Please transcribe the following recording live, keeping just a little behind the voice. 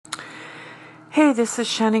Hey, this is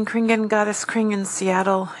Shannon Kringen, Goddess Kring in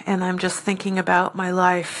Seattle, and I'm just thinking about my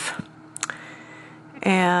life.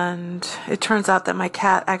 And it turns out that my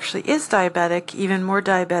cat actually is diabetic, even more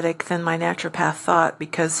diabetic than my naturopath thought,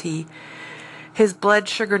 because his blood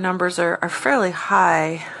sugar numbers are fairly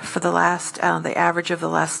high for the average of the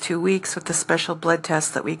last 2 weeks with the special blood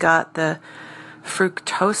test that we got, the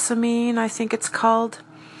fructosamine, I think it's called.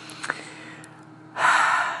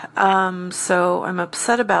 So I'm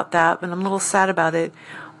upset about that, and I'm a little sad about it,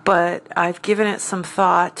 but I've given it some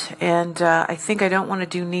thought, and I think I don't want to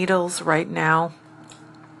do needles right now.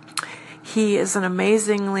 He is an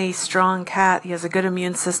amazingly strong cat. He has a good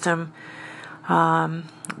immune system,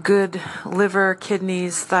 good liver,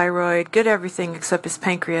 kidneys, thyroid, good everything except his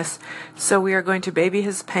pancreas. So we are going to baby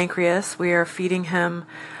his pancreas. We are feeding him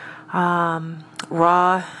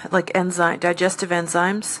raw, digestive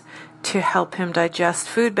enzymes to help him digest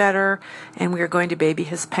food better, and we are going to baby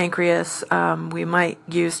his pancreas. We might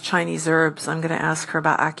use Chinese herbs. I'm going to ask her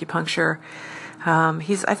about acupuncture.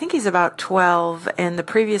 I think he's about 12, and the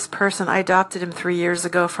previous person, I adopted him 3 years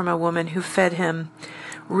ago from a woman who fed him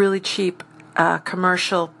really cheap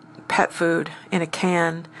commercial pet food in a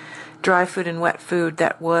can, dry food and wet food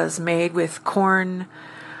that was made with corn,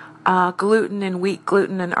 gluten and wheat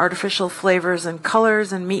gluten and artificial flavors and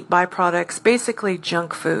colors and meat byproducts, basically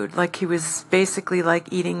junk food. Like he was basically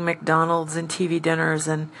like eating McDonald's and TV dinners,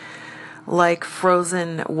 and like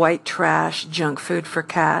frozen white trash junk food for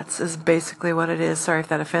cats is basically what it is. Sorry if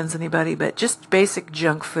that offends anybody, but just basic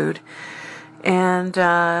junk food. And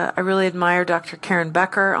I really admire Dr. Karen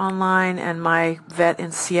Becker online and my vet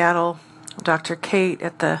in Seattle, Dr. Kate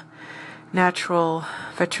at the Natural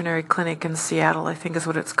Veterinary Clinic in Seattle, I think is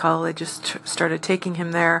what it's called. I just started taking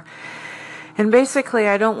him there. And basically,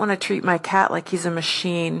 I don't want to treat my cat like he's a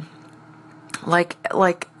machine. Like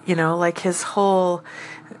his whole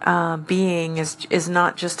being is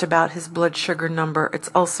not just about his blood sugar number. It's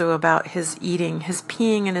also about his eating, his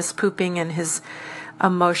peeing and his pooping, and his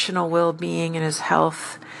emotional well-being and his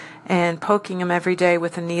health. And poking him every day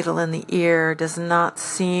with a needle in the ear does not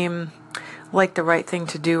seem like the right thing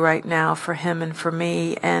to do right now for him and for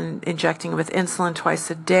me, and injecting with insulin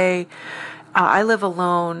twice a day. I live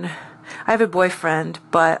alone. I have a boyfriend,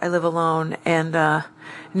 but I live alone, and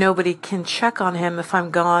nobody can check on him if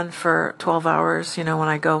I'm gone for 12 hours. When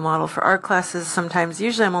I go model for art classes,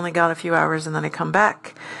 usually I'm only gone a few hours, and then I come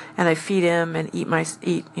back and I feed him and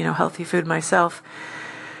eat healthy food myself.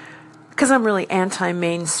 Because I'm really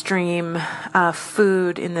anti-mainstream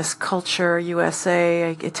food in this culture,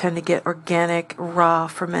 USA. I tend to get organic, raw,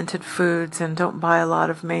 fermented foods and don't buy a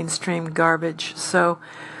lot of mainstream garbage. So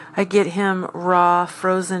I get him raw,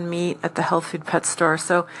 frozen meat at the health food pet store.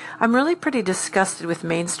 So I'm really pretty disgusted with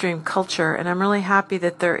mainstream culture, and I'm really happy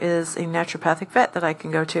that there is a naturopathic vet that I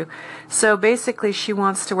can go to. So basically, she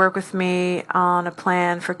wants to work with me on a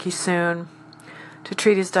plan for Kisun to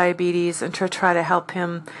treat his diabetes and to try to help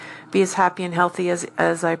him be as happy and healthy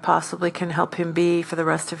as I possibly can help him be for the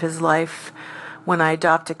rest of his life. When I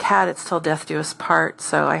adopt a cat, it's till death do us part.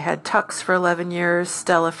 So I had Tux for 11 years,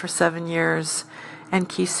 Stella for 7 years, and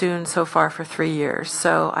Kisun so far for 3 years.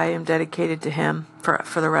 So I am dedicated to him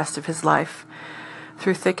for the rest of his life,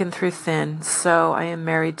 through thick and through thin. So I am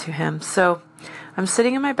married to him. So I'm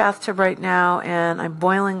sitting in my bathtub right now, and I'm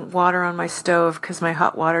boiling water on my stove because my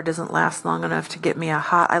hot water doesn't last long enough to get me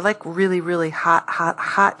I like really, really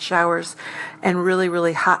hot showers and really,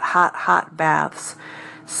 really hot baths.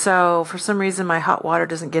 So for some reason, my hot water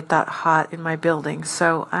doesn't get that hot in my building.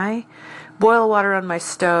 So I boil water on my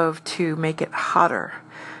stove to make it hotter.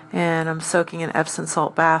 And I'm soaking an Epsom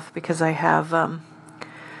salt bath because I have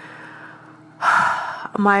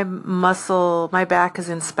my back is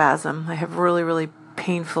in spasm. I have really, really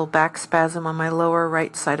painful back spasm on my lower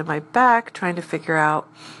right side of my back, trying to figure out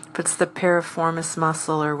if it's the piriformis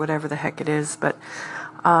muscle or whatever the heck it is. But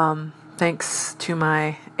thanks to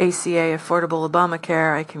my ACA Affordable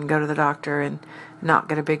Obamacare, I can go to the doctor and not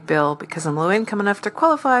get a big bill because I'm low income enough to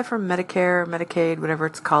qualify for Medicare, Medicaid, whatever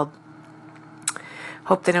it's called.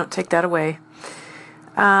 Hope they don't take that away.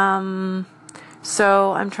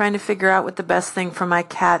 So I'm trying to figure out what the best thing for my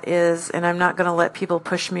cat is, and I'm not going to let people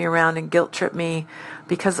push me around and guilt trip me,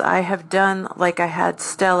 because I have done, like I had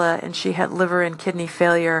Stella, and she had liver and kidney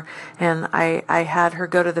failure, and I had her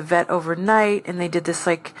go to the vet overnight, and they did this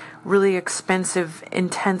really expensive,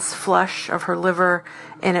 intense flush of her liver,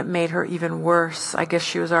 and it made her even worse. I guess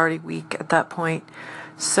she was already weak at that point.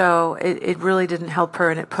 So it really didn't help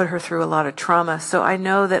her, and it put her through a lot of trauma. So I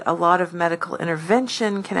know that a lot of medical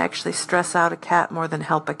intervention can actually stress out a cat more than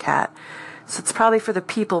help a cat. So it's probably for the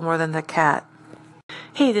people more than the cat.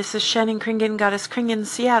 Hey, this is Shannon Kringen, Goddess Kringen,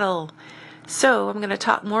 Seattle. So I'm going to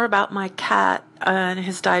talk more about my cat and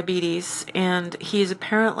his diabetes, and he's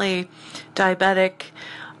apparently diabetic,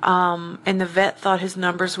 and the vet thought his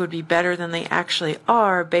numbers would be better than they actually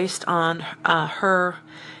are based on her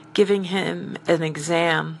giving him an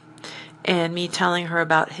exam and me telling her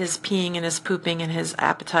about his peeing and his pooping and his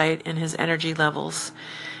appetite and his energy levels.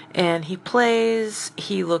 And he plays,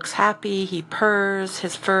 he looks happy, he purrs,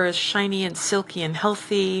 his fur is shiny and silky and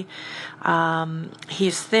healthy.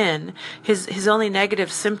 He's thin. His only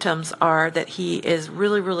negative symptoms are that he is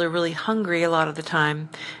really, really, really hungry a lot of the time,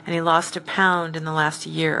 and he lost 1 pound in the last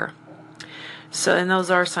year. So, and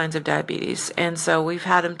those are signs of diabetes. And so we've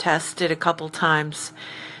had him tested a couple times,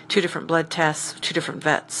 2 different blood tests, 2 different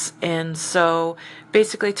vets. And so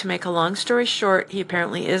basically, to make a long story short, he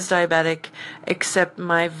apparently is diabetic, except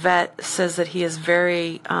my vet says that he is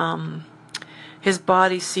very, his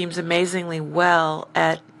body seems amazingly well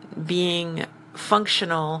at being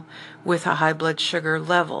functional with a high blood sugar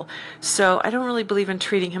level. So I don't really believe in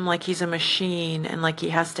treating him like he's a machine and like he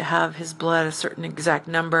has to have his blood a certain exact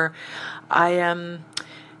number. I am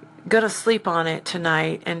going to sleep on it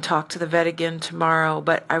tonight and talk to the vet again tomorrow,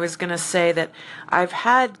 but I was going to say that I've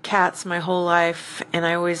had cats my whole life, and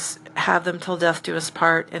I always have them till death do us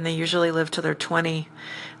part, and they usually live till they're 20.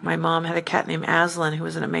 My mom had a cat named Aslan, who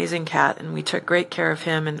was an amazing cat, and we took great care of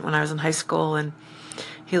him and when I was in high school, and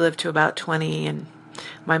he lived to about 20, and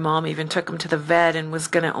my mom even took him to the vet and was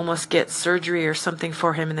going to almost get surgery or something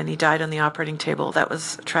for him, and then he died on the operating table. That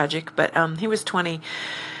was tragic, but he was 20.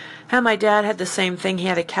 And my dad had the same thing. He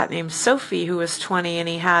had a cat named Sophie who was 20, and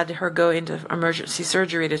he had her go into emergency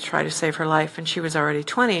surgery to try to save her life, and she was already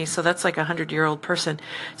 20, so that's like a 100-year-old person.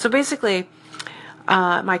 So basically,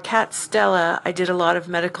 my cat Stella, I did a lot of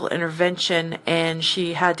medical intervention, and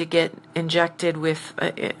she had to get injected with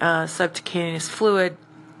subcutaneous fluid,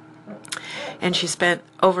 and she spent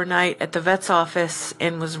overnight at the vet's office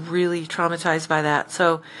and was really traumatized by that.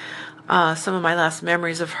 So some of my last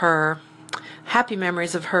memories of her, happy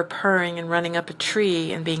memories of her purring and running up a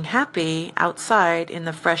tree and being happy outside in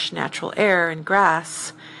the fresh natural air and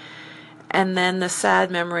grass. And then the sad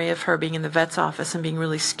memory of her being in the vet's office and being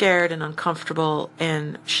really scared and uncomfortable,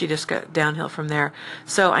 and she just got downhill from there.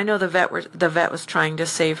 So I know the vet was trying to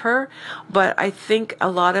save her, but I think a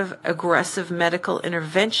lot of aggressive medical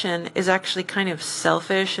intervention is actually kind of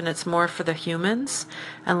selfish, and it's more for the humans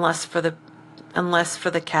and less for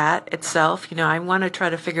the cat itself. You know, I want to try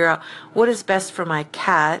to figure out what is best for my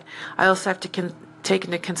cat. I also have to take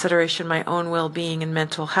into consideration my own well-being and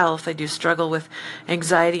mental health. I do struggle with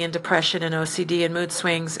anxiety and depression and OCD and mood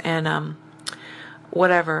swings and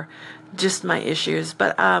whatever, just my issues.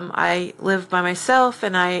 But I live by myself,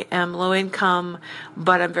 and I am low income,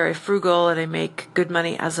 but I'm very frugal, and I make good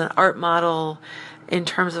money as an art model in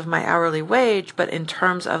terms of my hourly wage, but in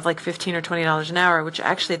terms of like $15 or $20 an hour, which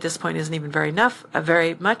actually at this point isn't even very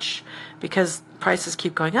much, because prices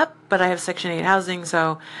keep going up. But I have Section 8 housing,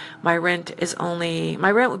 so my rent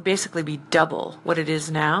would basically be double what it is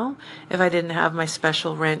now if I didn't have my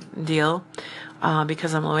special rent deal,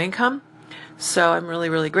 because I'm low income. So I'm really,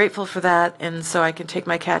 really grateful for that. And so I can take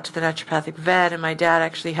my cat to the naturopathic vet, and my dad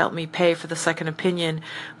actually helped me pay for the second opinion,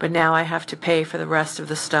 but now I have to pay for the rest of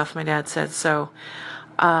the stuff, my dad said. So,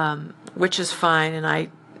 which is fine, and I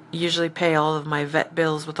usually pay all of my vet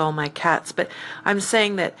bills with all my cats. But I'm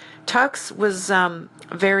saying that Tux was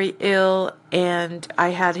very ill, and I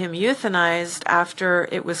had him euthanized after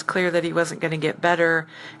it was clear that he wasn't going to get better,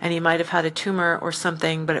 and he might have had a tumor or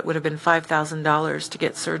something, but it would have been $5,000 to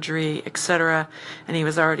get surgery, etc. And he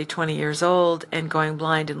was already 20 years old and going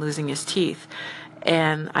blind and losing his teeth.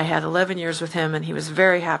 And I had 11 years with him, and he was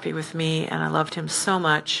very happy with me, and I loved him so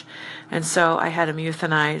much. And so I had him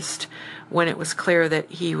euthanized when it was clear that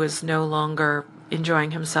he was no longer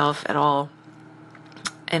enjoying himself at all,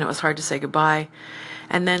 and it was hard to say goodbye.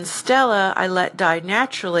 And then Stella I let die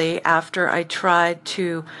naturally after I tried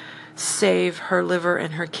to save her liver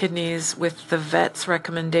and her kidneys with the vet's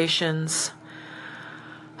recommendations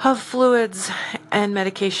of fluids and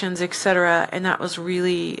medications, etc. And that was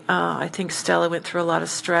really, I think Stella went through a lot of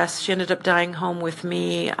stress. She ended up dying home with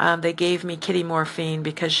me. They gave me kitty morphine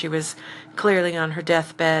because she was clearly on her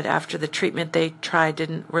deathbed after the treatment they tried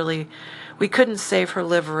we couldn't save her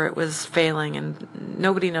liver. It was failing, and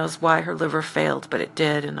nobody knows why her liver failed, but it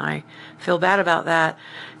did, and I feel bad about that.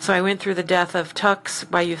 So I went through the death of Tux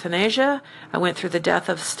by euthanasia. I went through the death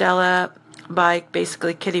of Stella by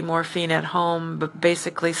basically kitty morphine at home, but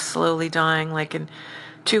basically slowly dying. Like in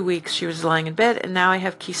 2 weeks she was lying in bed. And now I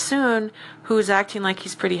have Kisun, who's acting like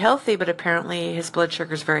he's pretty healthy, but apparently his blood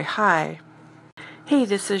sugar is very high. Hey,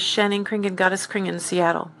 this is Shannon Kringen, Goddess Kringen in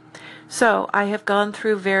Seattle. So I have gone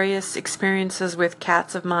through various experiences with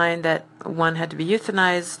cats of mine that one had to be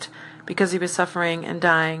euthanized because he was suffering and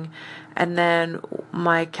dying, and then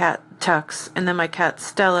my cat Tux, and then my cat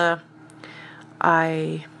Stella,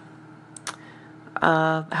 I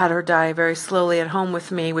had her die very slowly at home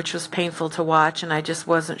with me, which was painful to watch, and I just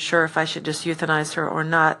wasn't sure if I should just euthanize her or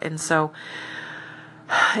not. And so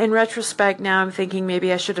in retrospect now I'm thinking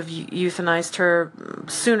maybe I should have euthanized her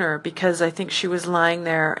sooner, because I think she was lying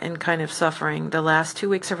there and kind of suffering. The last 2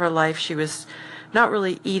 weeks of her life she was not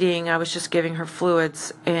really eating. I was just giving her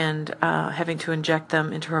fluids and having to inject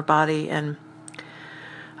them into her body, and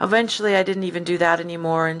eventually I didn't even do that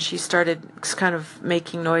anymore, and she started kind of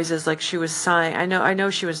making noises like she was sighing. I know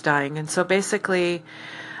she was dying. And so basically,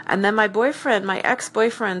 and then my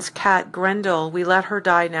ex-boyfriend's cat Grendel, we let her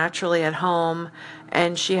die naturally at home,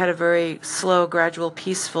 and she had a very slow, gradual,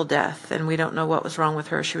 peaceful death, and we don't know what was wrong with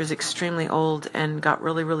her. She was extremely old and got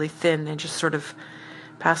really, really thin and just sort of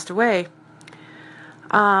passed away.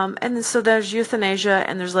 And so there's euthanasia,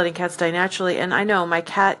 and there's letting cats die naturally. And I know my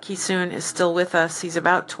cat Kisun is still with us. He's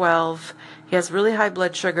about 12. He has really high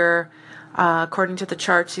blood sugar. According to the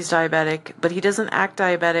charts, he's diabetic, but he doesn't act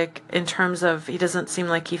diabetic in terms of, he doesn't seem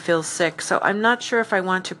like he feels sick. So I'm not sure if I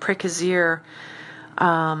want to prick his ear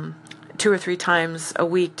 2 or 3 times a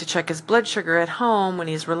week to check his blood sugar at home when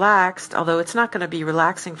he's relaxed, although it's not going to be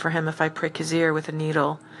relaxing for him if I prick his ear with a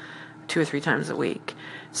needle 2 or 3 times a week.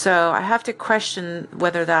 So I have to question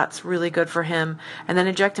whether that's really good for him, and then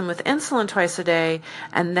inject him with insulin twice a day,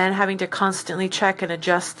 and then having to constantly check and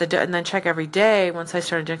adjust and then check every day. Once I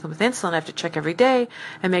start injecting him with insulin, I have to check every day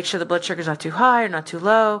and make sure the blood sugar's not too high or not too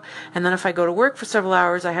low. And then if I go to work for several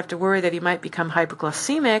hours, I have to worry that he might become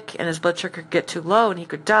hypoglycemic and his blood sugar could get too low and he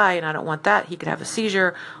could die, and I don't want that. He could have a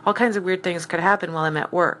seizure. All kinds of weird things could happen while I'm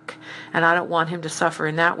at work, and I don't want him to suffer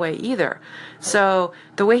in that way either. So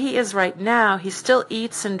the way he is right now, he still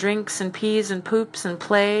eats and drinks and pees and poops and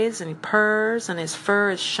plays, and he purrs, and his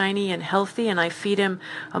fur is shiny and healthy, and I feed him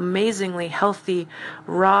amazingly healthy,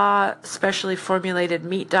 raw, specially formulated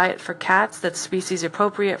meat diet for cats that's species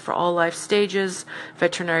appropriate for all life stages,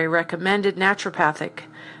 veterinary recommended, naturopathic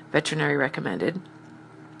veterinary recommended.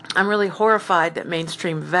 I'm really horrified that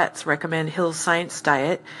mainstream vets recommend Hill's Science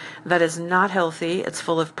Diet. That is not healthy. It's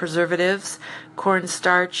full of preservatives,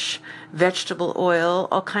 cornstarch, vegetable oil,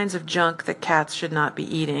 all kinds of junk that cats should not be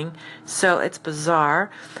eating. So it's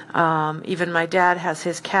bizarre. Even my dad has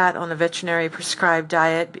his cat on a veterinary prescribed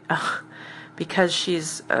diet because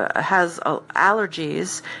she's has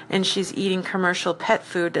allergies, and she's eating commercial pet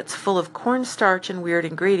food that's full of cornstarch and weird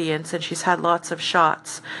ingredients, and she's had lots of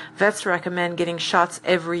shots. Vets recommend getting shots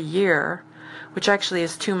every year, which actually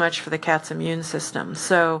is too much for the cat's immune system.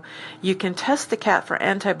 So you can test the cat for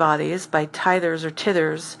antibodies by tithers or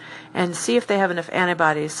tithers and see if they have enough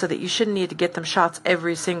antibodies, so that you shouldn't need to get them shots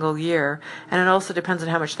every single year. And it also depends on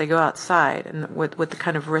how much they go outside and what the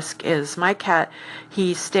kind of risk is. My cat,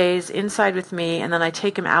 he stays inside with me, and then I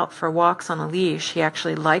take him out for walks on a leash. He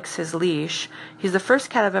actually likes his leash. He's the first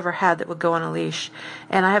cat I've ever had that would go on a leash.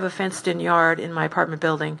 And I have a fenced-in yard in my apartment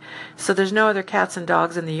building, so there's no other cats and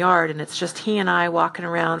dogs in the yard, and it's just he and I walking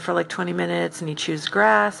around for like 20 minutes, and he chews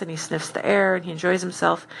grass, and he sniffs the air, and he enjoys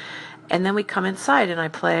himself. And then we come inside, and I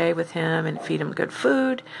play with him and feed him good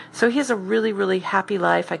food. So he has a really, really happy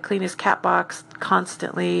life. I clean his cat box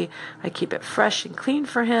constantly. I keep it fresh and clean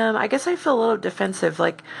for him. I guess I feel a little defensive,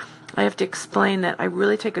 like I have to explain that I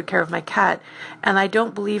really take good care of my cat, and I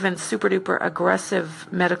don't believe in super duper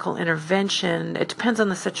aggressive medical intervention. It depends on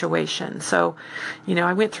the situation. So,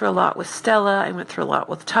 I went through a lot with Stella, I went through a lot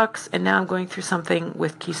with Tux, and now I'm going through something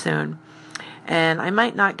with Kisun. And I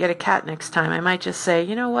might not get a cat next time. I might just say,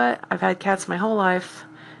 you know what, I've had cats my whole life.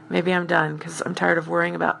 Maybe I'm done, because I'm tired of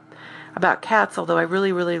worrying about cats, although I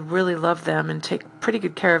really, really, really love them and take pretty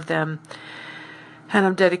good care of them. And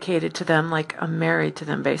I'm dedicated to them, like I'm married to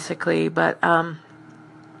them, basically. But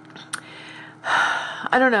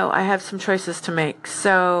I don't know. I have some choices to make.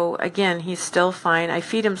 So, again, he's still fine. I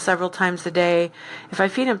feed him several times a day. If I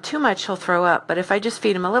feed him too much, he'll throw up. But if I just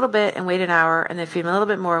feed him a little bit and wait an hour, and then feed him a little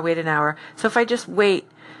bit more, wait an hour. So if I just wait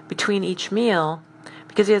between each meal,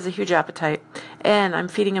 because he has a huge appetite, and I'm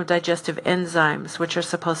feeding him digestive enzymes, which are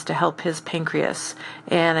supposed to help his pancreas.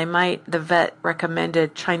 And the vet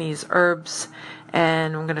recommended Chinese herbs,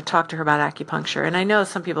 and I'm going to talk to her about acupuncture. And I know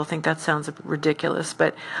some people think that sounds ridiculous,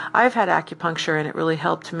 but I've had acupuncture, and it really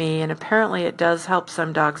helped me, and apparently it does help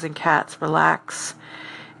some dogs and cats relax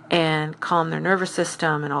and calm their nervous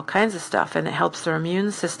system and all kinds of stuff, and it helps their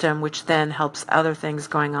immune system, which then helps other things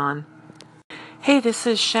going on. Hey, this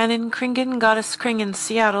is Shannon Kringen, Goddess Kring in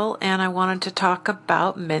Seattle, and I wanted to talk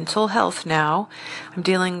about mental health now. I'm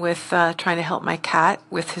dealing with trying to help my cat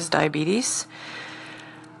with his diabetes,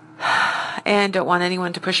 and don't want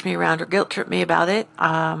anyone to push me around or guilt trip me about it.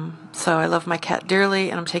 So I love my cat dearly,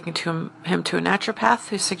 and I'm taking him to a naturopath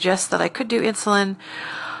who suggests that I could do insulin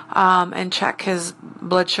and check his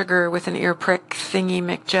blood sugar with an ear prick thingy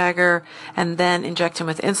Mick Jagger, and then inject him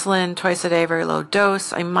with insulin twice a day, very low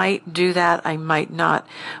dose. I might do that, I might not,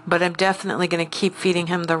 but I'm definitely going to keep feeding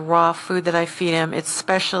him the raw food that I feed him. It's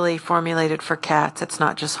specially formulated for cats. It's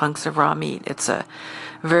not just hunks of raw meat. It's a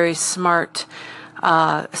very smart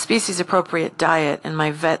species appropriate diet, and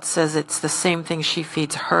my vet says it's the same thing she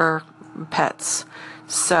feeds her pets.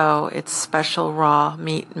 So it's special raw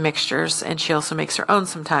meat mixtures, and she also makes her own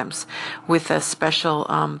sometimes with a special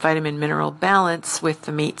vitamin mineral balance with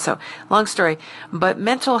the meat. So long story, but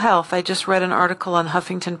mental health, I just read an article on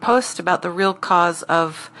Huffington Post about the real cause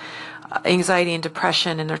of anxiety and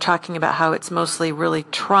depression, and they're talking about how it's mostly really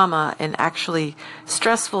trauma and actually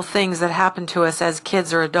stressful things that happen to us as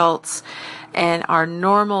kids or adults, and our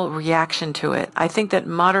normal reaction to it. I think that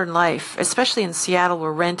modern life, especially in Seattle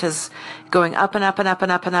where rent is going up and up and up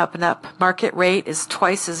and up and up and up, market rate is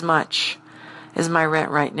twice as much as my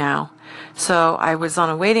rent right now. So I was on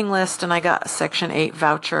a waiting list and I got a Section 8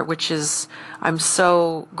 voucher, which is, I'm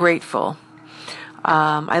so grateful.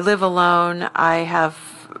 I live alone. I have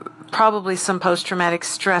probably some post-traumatic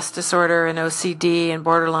stress disorder and OCD and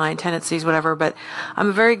borderline tendencies, whatever, but I'm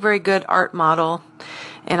a very, very good art model.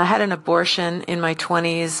 And I had an abortion in my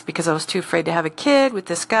 20s because I was too afraid to have a kid with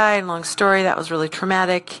this guy, and long story, that was really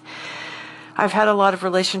traumatic. I've had a lot of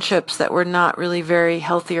relationships that were not really very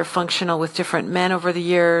healthy or functional with different men over the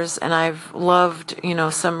years, and I've loved,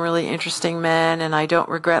 some really interesting men, and I don't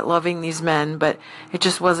regret loving these men, but it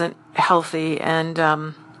just wasn't healthy.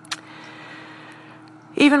 And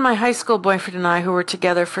even my high school boyfriend and I, who were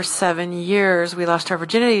together for 7 years, we lost our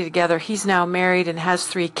virginity together. He's now married and has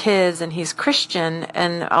 3 kids, and he's Christian.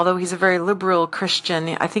 And although he's a very liberal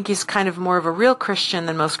Christian, I think he's kind of more of a real Christian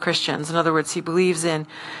than most Christians. In other words, he believes in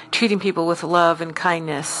treating people with love and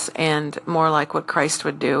kindness and more like what Christ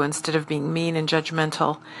would do instead of being mean and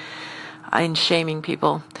judgmental and shaming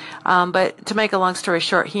people. But to make a long story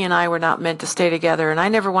short, he and I were not meant to stay together, and I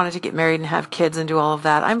never wanted to get married and have kids and do all of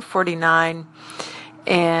that. I'm 49.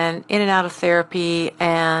 And in and out of therapy,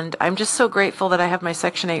 and I'm just so grateful that I have my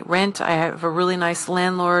Section 8 rent. I have a really nice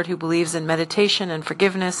landlord who believes in meditation and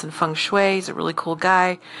forgiveness and feng shui. He's a really cool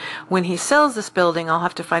guy. When he sells this building, I'll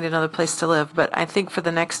have to find another place to live, but I think for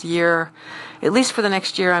the next year, at least for the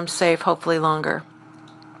next year, I'm safe, hopefully longer.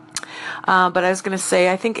 But I was going to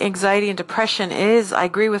say, I think anxiety and depression I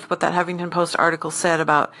agree with what that Huffington Post article said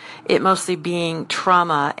about it mostly being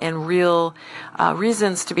trauma and real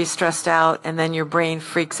reasons to be stressed out, and then your brain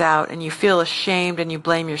freaks out and you feel ashamed and you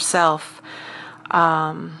blame yourself.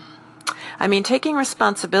 Taking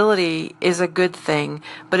responsibility is a good thing,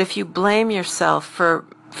 but if you blame yourself for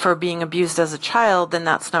being abused as a child, then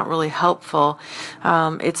that's not really helpful.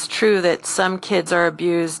 It's true that some kids are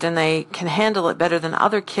abused and they can handle it better than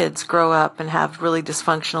other kids grow up and have really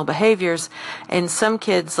dysfunctional behaviors. And some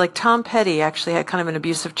kids, like Tom Petty, actually had kind of an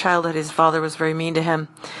abusive childhood. His father was very mean to him,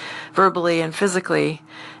 verbally and physically,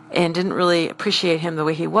 and didn't really appreciate him the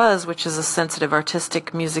way he was, which is a sensitive,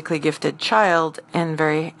 artistic, musically gifted child and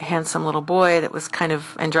very handsome little boy that was kind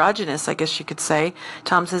of androgynous, I guess you could say.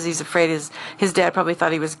 Tom says he's afraid his dad probably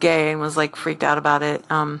thought he was gay and was freaked out about it.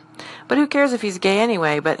 But who cares if he's gay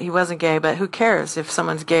anyway? But he wasn't gay, but who cares? If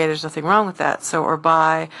someone's gay, there's nothing wrong with that. So, or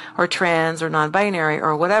bi, or trans, or non-binary,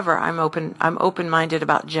 or whatever. I'm open-minded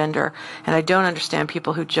about gender, and I don't understand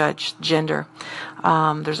people who judge gender.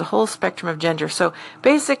 There's a whole spectrum of gender. So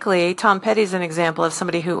basically, Tom Petty's an example of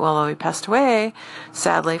somebody who, although he passed away,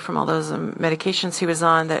 sadly, from all those medications he was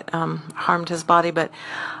on that harmed his body, but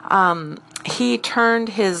he turned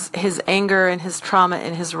his anger and his trauma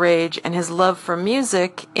and his rage and his love for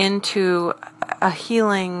music into a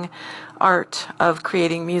healing art of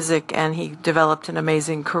creating music, and he developed an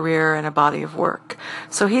amazing career and a body of work.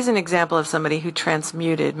 So he's an example of somebody who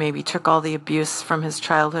transmuted, maybe took all the abuse from his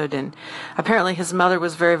childhood, and apparently his mother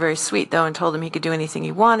was very, very sweet, though, and told him he could do anything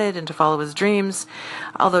he wanted and to follow his dreams,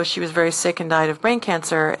 although she was very sick and died of brain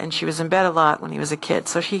cancer, and she was in bed a lot when he was a kid.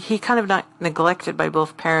 So he kind of not neglected by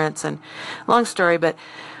both parents, and long story, but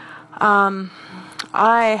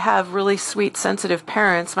I have really sweet, sensitive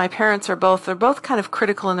parents. My parents they're both kind of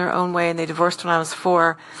critical in their own way, and they divorced when I was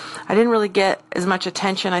 4. I didn't really get as much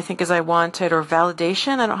attention, I think, as I wanted, or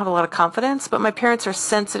validation. I don't have a lot of confidence, but my parents are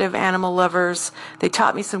sensitive animal lovers. They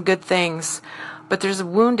taught me some good things, but there's a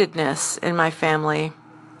woundedness in my family.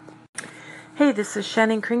 Hey, this is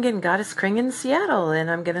Shannon Kringen, Goddess Kringen, Seattle,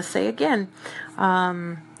 and I'm going to say again,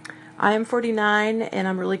 I am 49, and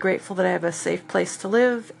I'm really grateful that I have a safe place to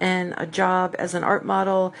live and a job as an art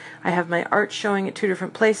model. I have my art showing at 2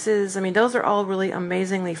 different places. I mean, those are all really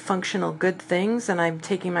amazingly functional, good things, and I'm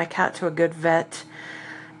taking my cat to a good vet.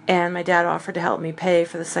 And my dad offered to help me pay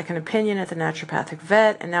for the second opinion at the naturopathic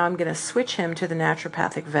vet, and now I'm going to switch him to the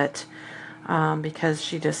naturopathic vet. Because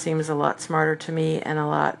she just seems a lot smarter to me and a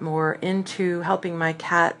lot more into helping my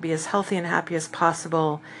cat be as healthy and happy as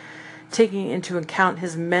possible, taking into account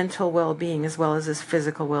his mental well-being as well as his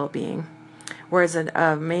physical well-being. Whereas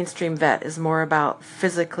a mainstream vet is more about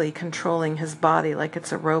physically controlling his body like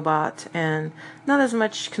it's a robot and not as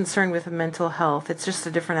much concerned with mental health. It's just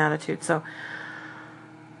a different attitude. So,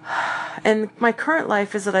 and my current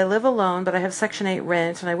life is that I live alone, but I have Section 8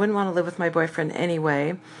 rent, and I wouldn't want to live with my boyfriend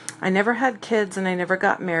anyway. I never had kids, and I never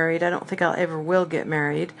got married. I don't think I'll ever will get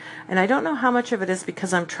married. And I don't know how much of it is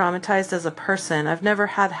because I'm traumatized as a person. I've never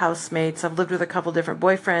had housemates. I've lived with a couple different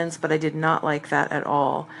boyfriends, but I did not like that at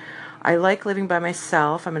all. I like living by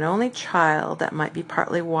myself. I'm an only child. That might be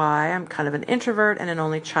partly why. I'm kind of an introvert and an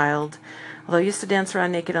only child. Although I used to dance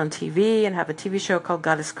around naked on TV and have a TV show called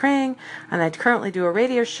Goddess Kring, and I currently do a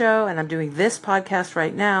radio show, and I'm doing this podcast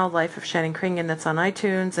right now, Life of Shannon Kringen, that's on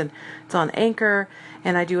iTunes, and it's on Anchor,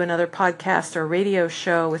 and I do another podcast or radio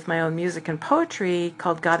show with my own music and poetry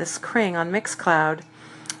called Goddess Kring on Mixcloud,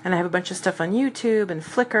 and I have a bunch of stuff on YouTube and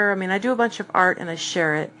Flickr. I mean, I do a bunch of art, and I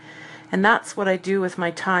share it, and that's what I do with my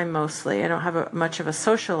time mostly. I don't have much of a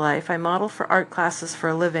social life. I model for art classes for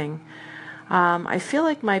a living. I feel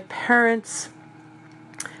like my parents,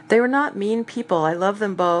 they were not mean people. I love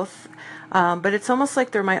them both. But it's almost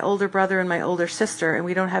like they're my older brother and my older sister, and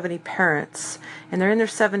we don't have any parents. And they're in their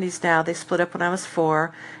 70s now. They split up when I was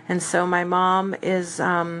 4. And so my mom is,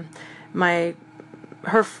 her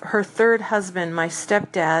third husband, my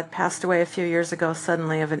stepdad, passed away a few years ago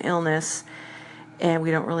suddenly of an illness. And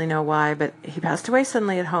we don't really know why, but he passed away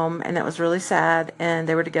suddenly at home, and that was really sad. And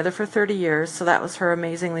they were together for 30 years, so that was her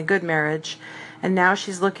amazingly good marriage. And now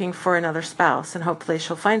she's looking for another spouse, and hopefully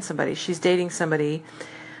she'll find somebody. She's dating somebody,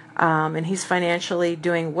 and he's financially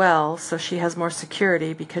doing well, so she has more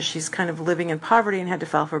security because she's kind of living in poverty and had to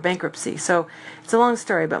file for bankruptcy. So it's a long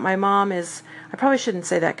story, but my mom is, I probably shouldn't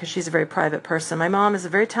say that because she's a very private person. My mom is a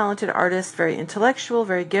very talented artist, very intellectual,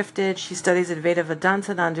 very gifted. She studies Advaita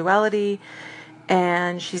Vedanta, non-duality,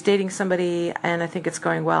 and she's dating somebody, and I think it's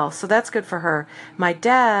going well. So that's good for her. My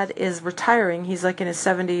dad is retiring. He's like in his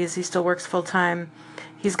 70s. He still works full-time.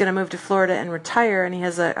 He's going to move to Florida and retire, and he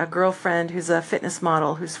has a girlfriend who's a fitness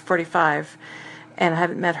model who's 45, and I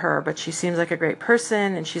haven't met her, but she seems like a great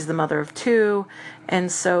person, and she's the mother of 2,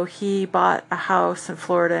 and so he bought a house in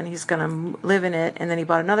Florida, and he's going to live in it, and then he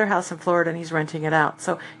bought another house in Florida, and he's renting it out.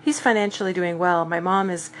 So he's financially doing well. My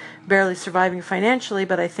mom is barely surviving financially,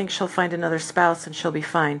 but I think she'll find another spouse, and she'll be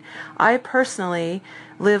fine. I personally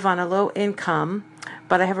live on a low income,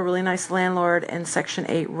 but I have a really nice landlord and Section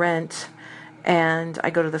 8 rent, and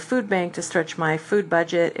I go to the food bank to stretch my food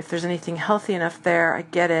budget. If there's anything healthy enough there, I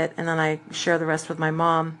get it, and then I share the rest with my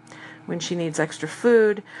mom when she needs extra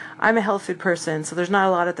food. I'm a health food person, so there's not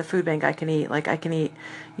a lot at the food bank I can eat. Like I can eat,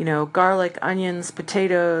 garlic, onions,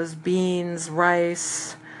 potatoes, beans,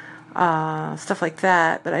 rice, stuff like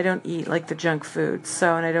that, but I don't eat like the junk food.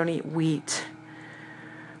 And I don't eat wheat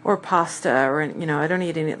or pasta, or I don't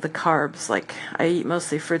eat any of the carbs. Like I eat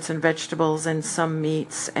mostly fruits and vegetables and some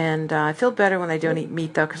meats, and I feel better when I don't eat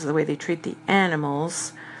meat though because of the way they treat the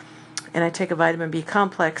animals. And I take a vitamin B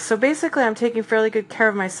complex. So basically I'm taking fairly good care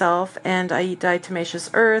of myself, and I eat diatomaceous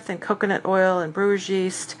earth and coconut oil and brewer's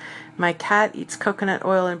yeast. My cat eats coconut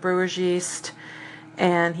oil and brewer's yeast,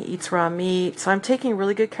 and he eats raw meat. So I'm taking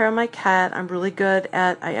really good care of my cat. I'm really good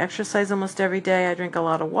I exercise almost every day. I drink a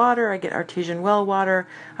lot of water. I get artesian well water.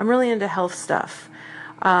 I'm really into health stuff.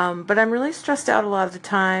 But I'm really stressed out a lot of the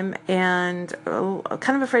time, and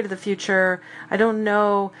kind of afraid of the future. I don't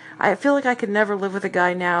know. I feel like I could never live with a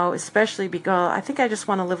guy now, especially because I think I just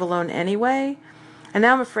want to live alone anyway. And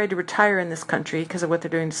now I'm afraid to retire in this country because of what they're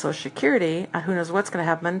doing to Social Security. Who knows what's going to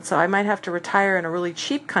happen. So I might have to retire in a really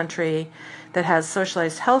cheap country that has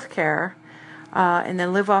socialized health care, and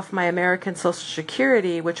then live off my American Social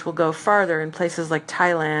Security, which will go farther in places like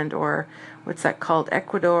Thailand, or what's that called,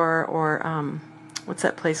 Ecuador, or what's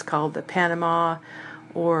that place called, the Panama,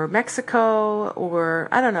 or Mexico, or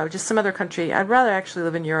I don't know, just some other country. I'd rather actually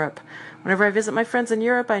live in Europe. Whenever I visit my friends in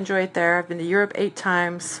Europe, I enjoy it there. I've been to Europe 8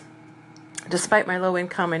 times. Despite my low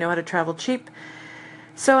income, I know how to travel cheap.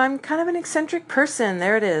 So I'm kind of an eccentric person.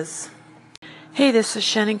 There it is. Hey, this is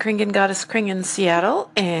Shannon Kringen, Goddess Kringen, Seattle,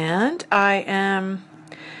 and I am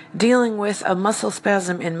dealing with a muscle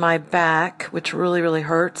spasm in my back, which really, really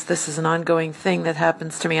hurts. This is an ongoing thing that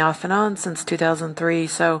happens to me off and on since 2003,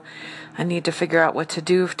 so I need to figure out what to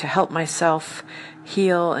do to help myself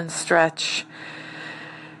heal and stretch.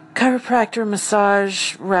 Chiropractor,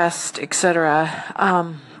 massage, rest,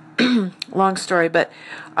 etc. Long story, but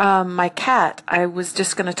my cat, I was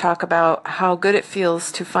just going to talk about how good it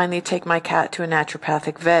feels to finally take my cat to a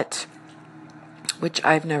naturopathic vet, which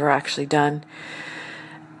I've never actually done.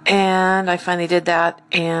 And I finally did that,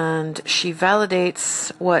 and she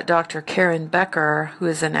validates what Dr. Karen Becker, who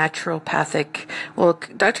is a naturopathic, well,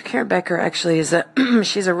 Dr. Karen Becker actually is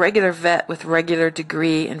she's a regular vet with regular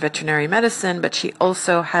degree in veterinary medicine, but she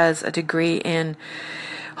also has a degree in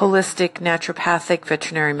holistic naturopathic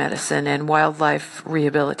veterinary medicine and wildlife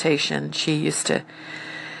rehabilitation. She used to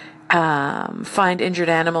find injured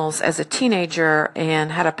animals as a teenager and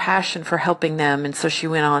had a passion for helping them, and so she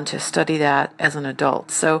went on to study that as an adult.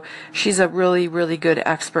 So she's a really, really good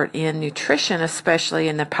expert in nutrition, especially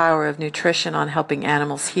in the power of nutrition on helping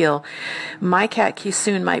animals heal. My cat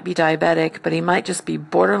Kisun might be diabetic, but he might just be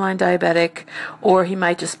borderline diabetic, or he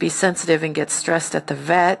might just be sensitive and get stressed at the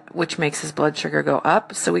vet, which makes his blood sugar go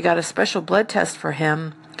up. So we got a special blood test for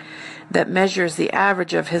him that measures the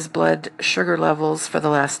average of his blood sugar levels for the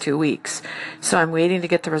last 2 weeks. So I'm waiting to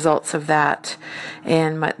get the results of that.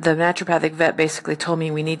 And the naturopathic vet basically told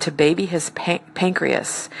me we need to baby his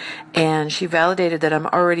pancreas. And she validated that I'm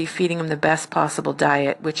already feeding him the best possible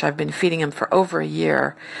diet, which I've been feeding him for over a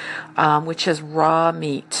year, which is raw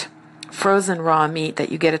meat. Frozen raw meat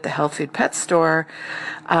that you get at the health food pet store,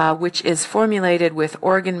 which is formulated with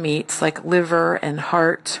organ meats like liver and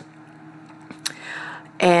heart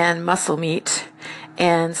and muscle meat,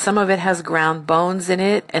 and some of it has ground bones in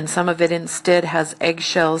it, and some of it instead has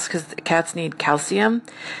eggshells, because cats need calcium,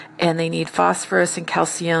 and they need phosphorus and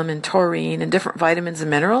calcium and taurine and different vitamins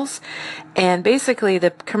and minerals. And basically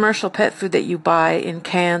the commercial pet food that you buy in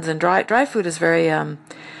cans and dry food is very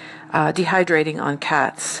dehydrating on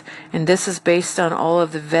cats. And this is based on all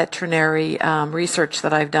of the veterinary research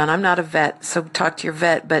that I've done. I'm not a vet, so talk to your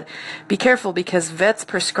vet, but be careful, because vets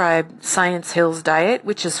prescribe Science Hills diet,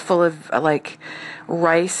 which is full of like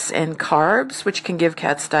rice and carbs, which can give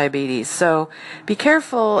cats diabetes. So be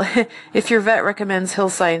careful if your vet recommends Hill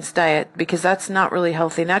Science diet, because that's not really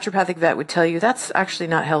healthy. Naturopathic vet would tell you that's actually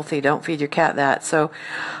not healthy. Don't feed your cat that. So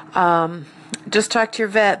just talk to your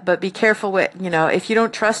vet, but be careful with, if you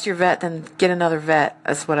don't trust your vet, then get another vet.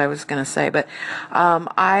 That's what I was going to say. But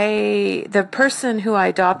the person who I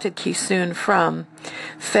adopted Kisun from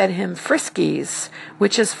fed him Friskies,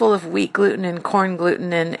 which is full of wheat gluten and corn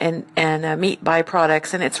gluten and meat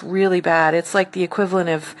byproducts, and it's really bad. It's like the equivalent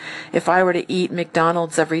of if I were to eat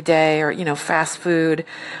McDonald's every day, or fast food,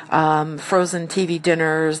 frozen TV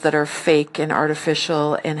dinners that are fake and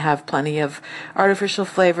artificial and have plenty of artificial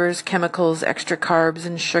flavors, chemicals, extra carbs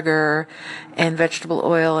and sugar and vegetable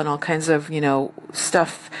oil and all kinds of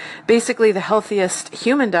stuff. Basically, the healthiest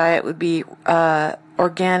human diet would be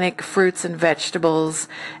organic fruits and vegetables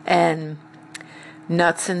and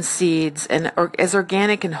nuts and seeds, and as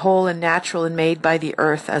organic and whole and natural and made by the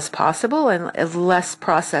earth as possible, and as less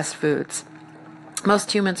processed foods.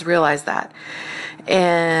 Most humans realize that.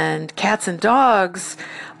 And cats and dogs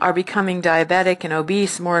are becoming diabetic and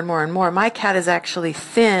obese more and more and more. My cat is actually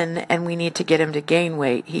thin, and we need to get him to gain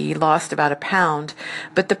weight. He lost about 1 pound,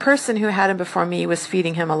 but the person who had him before me was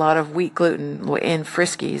feeding him a lot of wheat gluten in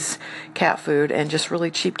Friskies cat food and just really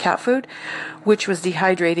cheap cat food, which was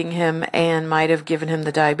dehydrating him and might have given him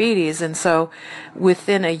the diabetes. And so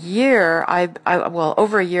within a year,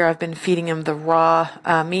 over a year, I've been feeding him the raw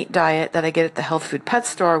meat diet that I get at the health food pet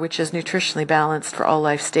store, which is nutritionally balanced for all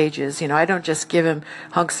life stages. I don't just give him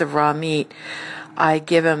hunks of raw meat. I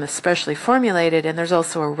give him especially formulated, and there's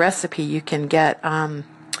also a recipe you can get.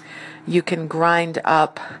 You can grind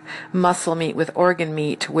up muscle meat with organ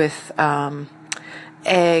meat with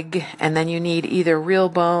egg, and then you need either real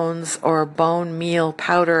bones or bone meal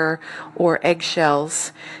powder or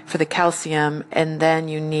eggshells for the calcium, and then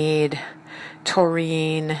you need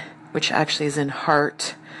taurine, which actually is in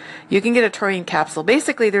heart. You can get a taurine capsule.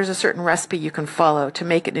 Basically, there's a certain recipe you can follow to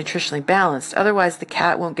make it nutritionally balanced. Otherwise, the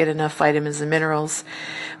cat won't get enough vitamins and minerals.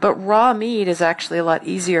 But raw meat is actually a lot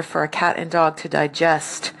easier for a cat and dog to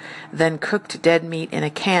digest than cooked dead meat in a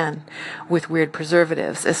can with weird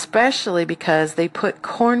preservatives, especially because they put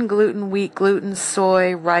corn gluten, wheat gluten,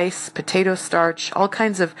 soy, rice, potato starch, all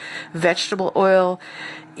kinds of vegetable oil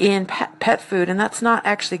in pet food, and that's not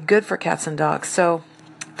actually good for cats and dogs. So,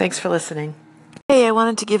 thanks for listening. Hey, I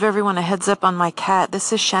wanted to give everyone a heads up on my cat.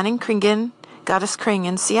 This is Shannon Kringen, Goddess Kring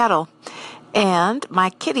in Seattle. And my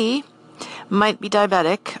kitty, might be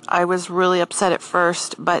diabetic. I was really upset at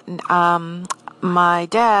first, but my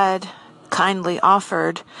dad kindly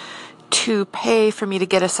offered to pay for me to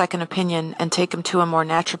get a second opinion and take him to a more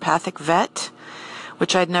naturopathic vet,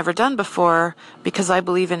 which I'd never done before because I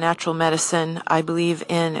believe in natural medicine. I believe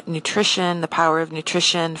in nutrition, the power of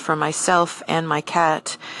nutrition for myself and my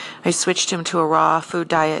cat. I switched him to a raw food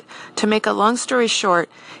diet. To make a long story short,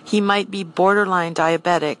 he might be borderline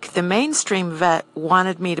diabetic. The mainstream vet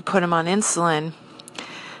wanted me to put him on insulin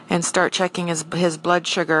and start checking his blood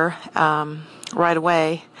sugar right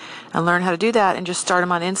away and learn how to do that and just start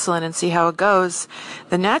him on insulin and see how it goes.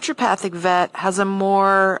 The naturopathic vet has a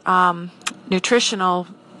more nutritional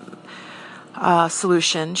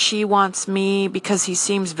solution. She wants me, because he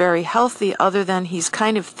seems very healthy, other than he's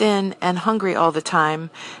kind of thin and hungry all the time,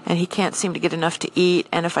 and he can't seem to get enough to eat,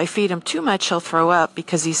 and if I feed him too much, he'll throw up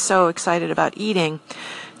because he's so excited about eating.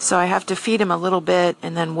 So I have to feed him a little bit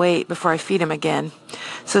and then wait before I feed him again.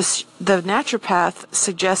 So the naturopath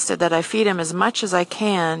suggested that I feed him as much as I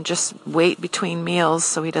can, just wait between meals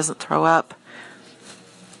so he doesn't throw up.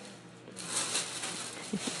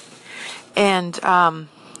 And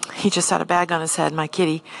he just had a bag on his head. My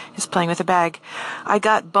kitty is playing with a bag. I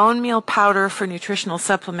got bone meal powder for nutritional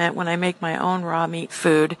supplement when I make my own raw meat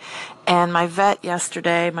food. And my vet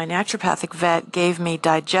yesterday, my naturopathic vet, gave me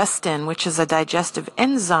Digestin, which is a digestive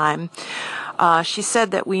enzyme. She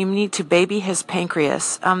said that we need to baby his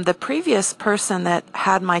pancreas. The previous person that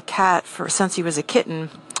had my cat since he was a kitten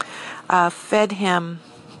fed him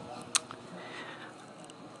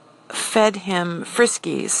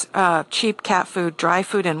Friskies, cheap cat food, dry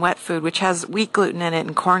food, and wet food, which has wheat gluten in it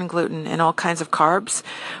and corn gluten and all kinds of carbs,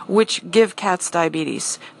 which give cats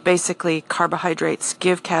diabetes. Basically, carbohydrates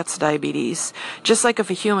give cats diabetes. Just like if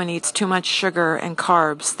a human eats too much sugar and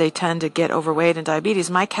carbs, they tend to get overweight and diabetes.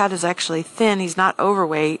 My cat is actually thin. He's not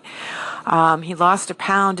overweight. He lost 1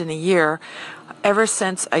 pound in a year. Ever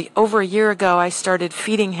since over a year ago, I started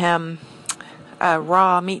feeding him a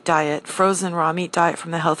raw meat diet, frozen raw meat diet from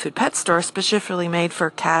the health food pet store, specifically made for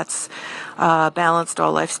cats, balanced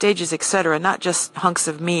all life stages, etc. Not just hunks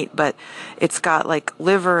of meat, but it's got like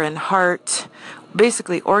liver and heart,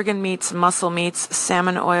 basically organ meats, muscle meats,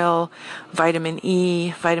 salmon oil, vitamin E,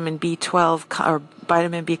 vitamin B12, or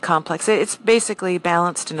vitamin B complex. It's basically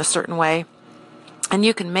balanced in a certain way. And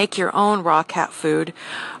you can make your own raw cat food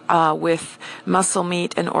with muscle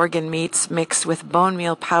meat and organ meats mixed with bone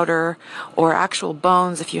meal powder or actual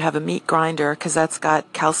bones if you have a meat grinder, because that's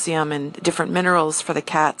got calcium and different minerals for the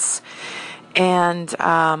cats. And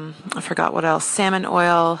I forgot what else, salmon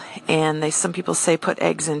oil, and some people say put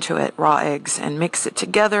eggs into it, raw eggs, and mix it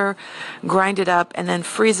together, grind it up, and then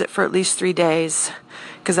freeze it for at least 3 days,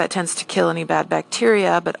 because that tends to kill any bad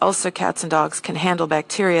bacteria, but also cats and dogs can handle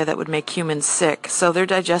bacteria that would make humans sick. So their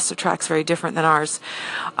digestive tract's very different than ours.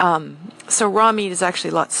 So raw meat is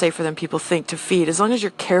actually a lot safer than people think to feed, as long as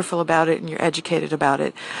you're careful about it and you're educated about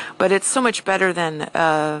it. But it's so much better than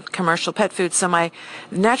commercial pet food. So my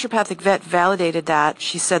naturopathic vet validated that.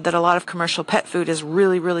 She said that a lot of commercial pet food is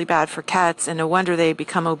really, really bad for cats, and no wonder they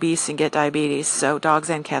become obese and get diabetes. So dogs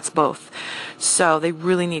and cats both. So they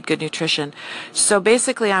really need good nutrition. So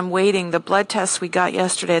basically I'm waiting. The blood test we got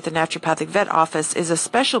yesterday at the naturopathic vet office is a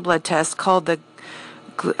special blood test called the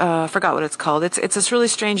I forgot what it's called. It's this really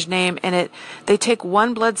strange name, and they take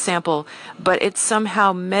one blood sample, but it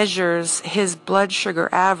somehow measures his blood sugar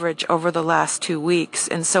average over the last 2 weeks.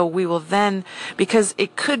 And so we will then, because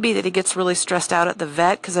it could be that he gets really stressed out at the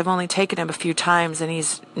vet, because I've only taken him a few times, and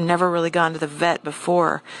he's never really gone to the vet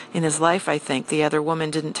before in his life, I think. The other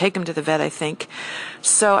woman didn't take him to the vet, I think.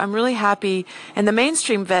 So I'm really happy. And the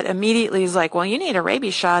mainstream vet immediately is like, well, you need a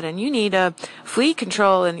rabies shot, and you need a flea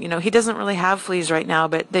control. And, he doesn't really have fleas right now,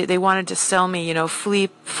 but they wanted to sell me, flea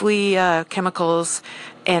chemicals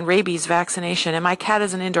and rabies vaccination. And my cat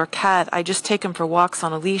is an indoor cat. I just take him for walks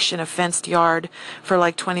on a leash in a fenced yard for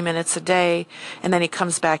like 20 minutes a day, and then he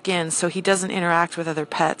comes back in. So he doesn't interact with other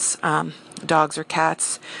pets, dogs or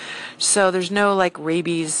cats. So there's no like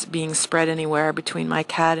rabies being spread anywhere between my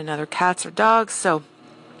cat and other cats or dogs. So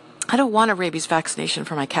I don't want a rabies vaccination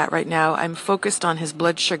for my cat right now. I'm focused on his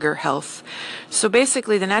blood sugar health. So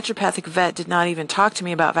basically, the naturopathic vet did not even talk to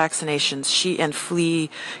me about vaccinations and flea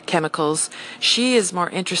chemicals. She is more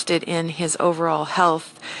interested in his overall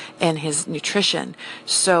health and his nutrition.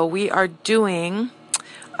 So we are doing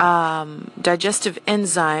digestive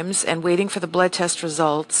enzymes and waiting for the blood test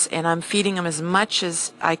results, and I'm feeding him as much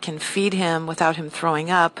as I can feed him without him throwing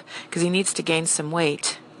up, because he needs to gain some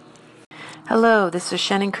weight. Hello, this is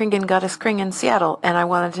Shannon Kringen, Goddess Kringen, Seattle, and I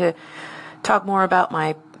wanted to talk more about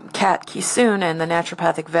my cat Kisun and the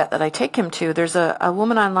naturopathic vet that I take him to, there's a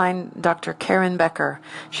woman online, Dr. Karen Becker.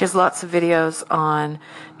 She has lots of videos on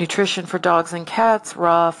nutrition for dogs and cats,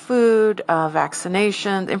 raw food,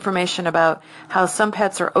 vaccination, information about how some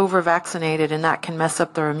pets are over-vaccinated and that can mess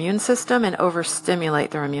up their immune system and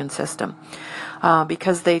overstimulate their immune system.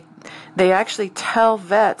 Because they actually tell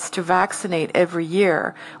vets to vaccinate every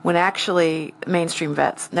year when actually mainstream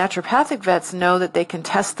vets, naturopathic vets, know that they can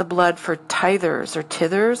test the blood for tithers or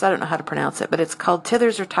tithers. I don't know how to pronounce it, but it's called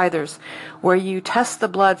tithers or tithers, where you test the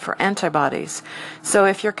blood for antibodies. So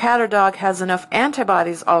if your cat or dog has enough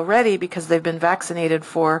antibodies already because they've been vaccinated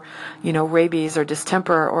for, rabies or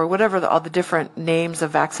distemper or whatever all the different names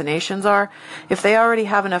of vaccinations are, if they already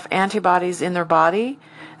have enough antibodies in their body,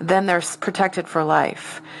 then they're protected for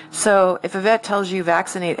life. So if a vet tells you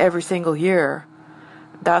vaccinate every single year,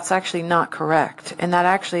 that's actually not correct. And that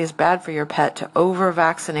actually is bad for your pet. To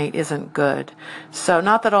over-vaccinate isn't good. So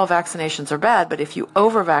not that all vaccinations are bad, but if you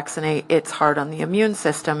over-vaccinate, it's hard on the immune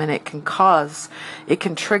system and it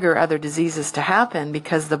can trigger other diseases to happen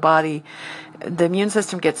because the immune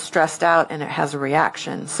system gets stressed out and it has a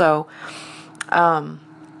reaction.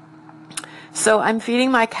 So I'm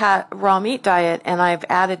feeding my cat raw meat diet, and I've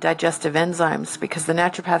added digestive enzymes because the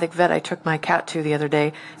naturopathic vet I took my cat to the other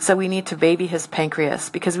day said we need to baby his pancreas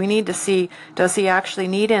because we need to see, does he actually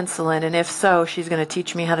need insulin? And if so, she's going to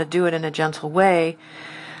teach me how to do it in a gentle way.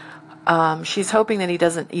 She's hoping that he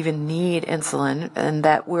doesn't even need insulin and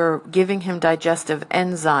that we're giving him digestive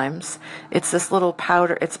enzymes. It's this little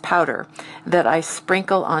powder, it's powder that I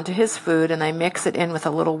sprinkle onto his food and I mix it in with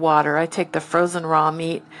a little water. I take the frozen raw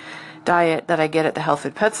meat diet that I get at the health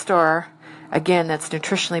food pet store. Again, that's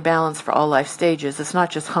nutritionally balanced for all life stages. It's not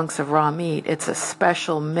just hunks of raw meat. It's a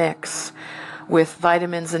special mix with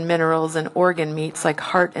vitamins and minerals and organ meats like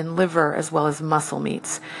heart and liver as well as muscle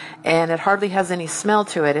meats. And it hardly has any smell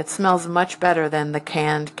to it. It smells much better than the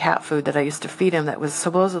canned cat food that I used to feed him that was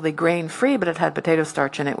supposedly grain-free, but it had potato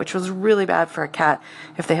starch in it, which was really bad for a cat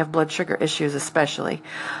if they have blood sugar issues especially.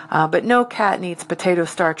 But no cat needs potato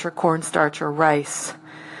starch or corn starch or rice.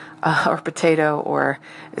 Or potato, or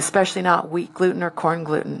especially not wheat gluten or corn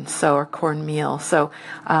gluten, or cornmeal. So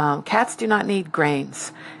cats do not need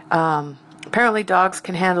grains. Apparently dogs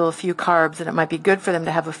can handle a few carbs, and it might be good for them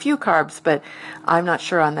to have a few carbs, but I'm not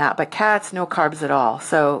sure on that. But cats, no carbs at all.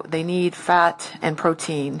 So they need fat and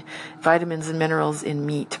protein, vitamins and minerals in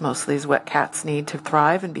meat mostly is what cats need to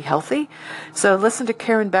thrive and be healthy. So listen to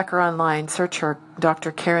Karen Becker online. Search her,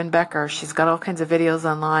 Dr. Karen Becker. She's got all kinds of videos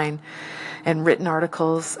online and written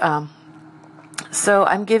articles. So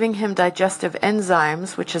I'm giving him digestive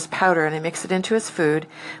enzymes, which is powder, and I mix it into his food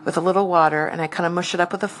with a little water, and I kind of mush it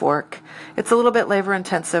up with a fork. It's a little bit labor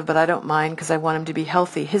intensive, but I don't mind because I want him to be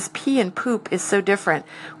healthy. His pee and poop is so different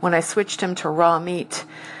when I switched him to raw meat.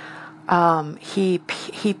 He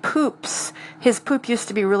poops. His poop used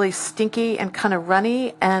to be really stinky and kind of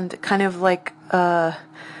runny and kind of like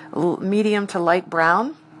medium to light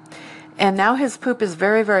brown. And now his poop is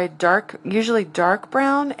very, very dark, usually dark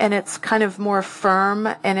brown, and it's kind of more firm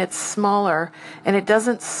and it's smaller and it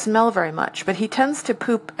doesn't smell very much. But he tends to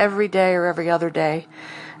poop every day or every other day.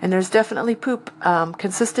 And there's definitely poop,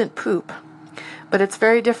 consistent poop. But it's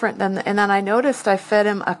very different than, and then I noticed I fed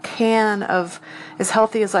him a can of, as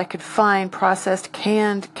healthy as I could find, processed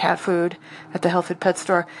canned cat food at the health food pet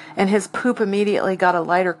store, and his poop immediately got a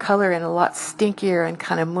lighter color and a lot stinkier and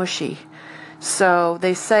kind of mushy. So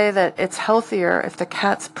they say that it's healthier if the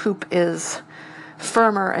cat's poop is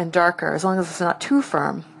firmer and darker, as long as it's not too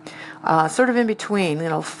firm. Sort of in between,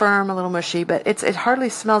 firm, a little mushy, but it hardly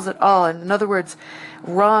smells at all. And in other words,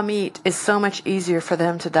 raw meat is so much easier for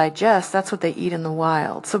them to digest. That's what they eat in the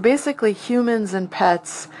wild. So basically, humans and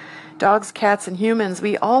pets, dogs, cats, and humans,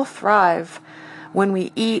 we all thrive when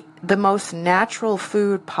we eat the most natural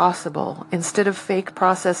food possible instead of fake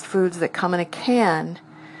processed foods that come in a can.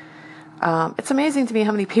 It's amazing to me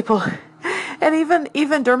how many people, and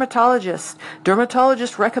even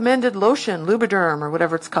dermatologists recommended lotion, Lubriderm or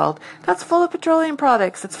whatever it's called. That's full of petroleum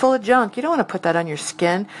products. It's full of junk. You don't want to put that on your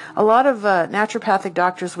skin. A lot of naturopathic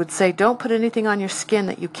doctors would say, don't put anything on your skin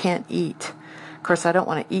that you can't eat. Of course, I don't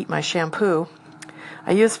want to eat my shampoo.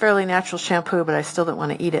 I use fairly natural shampoo, but I still don't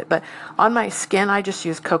want to eat it. But on my skin, I just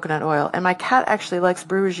use coconut oil. And my cat actually likes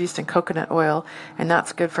brewer's yeast and coconut oil, and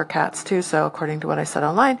that's good for cats too, so according to what I said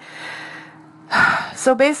online.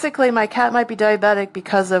 So basically, my cat might be diabetic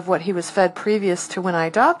because of what he was fed previous to when I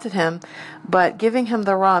adopted him, but giving him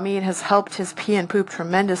the raw meat has helped his pee and poop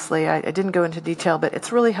tremendously. I didn't go into detail, but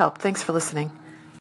it's really helped. Thanks for listening.